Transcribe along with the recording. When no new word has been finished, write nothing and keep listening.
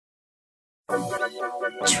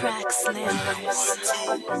Track slammers.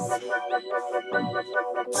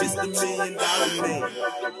 Just $1 million man.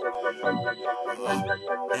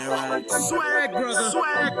 Swag brother,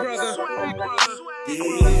 swag brother, swag brother. Yeah. You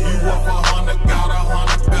off 100, got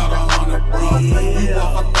 100, bet 100, bro. Yeah. You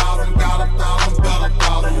off 1,000, got 1,000, bet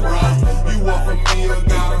 1,000, bro. You off a meal,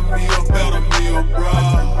 got a meal, bet a meal, bro.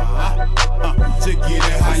 Just get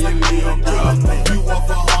it how you live, bro. You off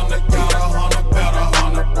 100, got 100, bet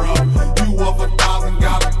 100, bro. You off 1,000,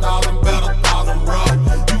 got 1,000, bet 1,000, bro.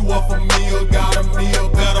 You off a meal, got a meal,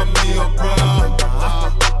 bet a meal, bro.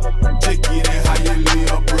 Just get it how you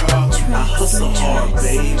live, bro. I hustle hard,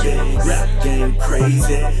 baby. Rap game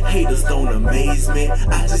crazy. Haters don't amaze me.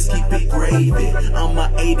 I just keep it gravy. I'm my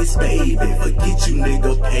 80s baby. Forget you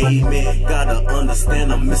nigga pay me. Gotta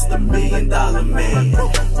understand I'm Mr. $1 Million man.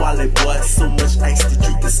 Wallie Boi, so much ice that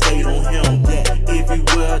you can skate on him. Yeah,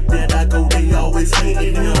 everywhere that I go, they always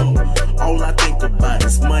hating him. All I think about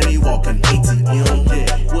is money, walking ATM.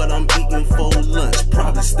 Yeah, what I'm eating for lunch,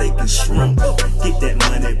 probably steak and shrimp. Get that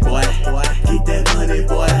money, boy. Get that money,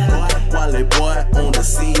 boy. Wallie Boi on the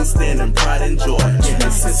scene, standing pride and joy.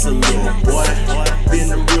 Since a little boy,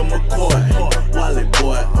 been a real McCoy. Wallie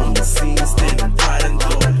Boi on the scene, standing pride and joy.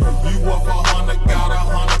 You off 100, got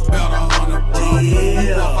 100, bet 100, bro. Yeah.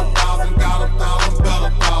 You off 1,000, got 1,000, bet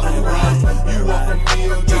 1,000, bro. You off a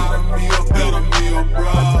meal, got a meal, bet a meal,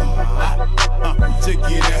 bro. Just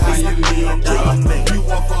get it how you live, bro. You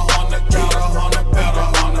off 100, got 100, bet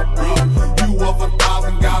 100, bro. You off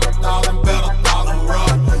 1,000, got 1,000, bet 1,000, bro.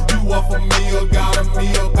 You off a meal, got a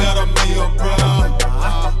meal, bet a meal, bro.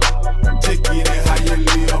 Just get it how you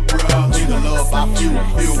live, bro. Nigga love by few,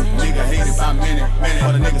 nigga hated by many.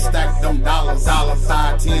 But a nigga stack them dollars, 5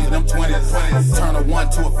 10s, them 20s. Turn a 1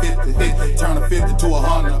 to a 50, turn a 50 to a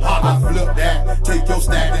 100. I flip that, take your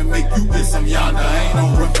stack and make you get some yonder. Ain't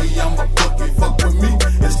no rookie, I'm a bookie. Fuck with me,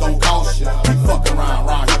 it's gon' cost ya. Keep fucking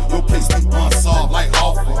around here, your case be unsolved like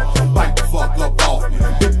offer. Bite the fuck up off me,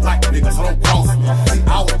 big black niggas, so don't cross me. See,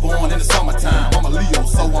 I was born in the summertime, I'm a Leo,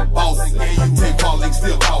 so I'm bossy. 10 colleagues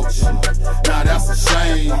still caught you. Now that's a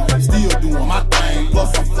shame, still doing my thing.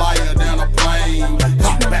 Plus I'm flyer than a plane.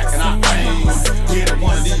 Cop back and I aim, get in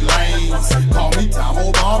one of these lanes. Call me Tyme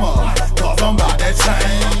Obama, cause I'm about that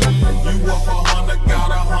chain. You off 100, got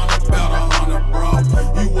 100, bet 100, bro.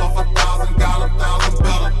 You off 1,000, got 1,000,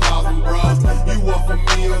 bet 1,000, bro. You off a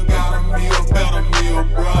meal, got a meal, bet a meal,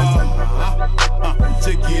 bro.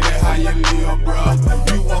 Just get it how you live, bro.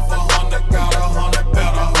 You off 100, got 100,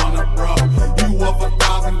 bet 100, bro. You off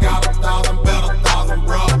 1,000, got 1,000, bet 1,000,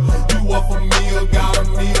 bro. You off a meal, got a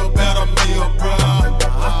meal, bet a meal, bro.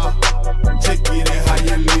 Just get it how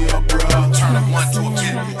you live, bro. Turn a 1 to a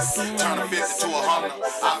 50, turn a 50 to a 100.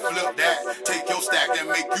 I flip that, take your stack and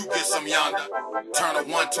make you get some yonder. Turn a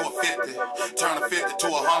 1 to a 50, turn a 50 to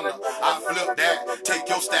a 100. I flip that, take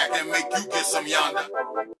your stack and make you get some yonder.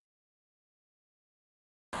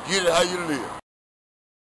 Get it how you live.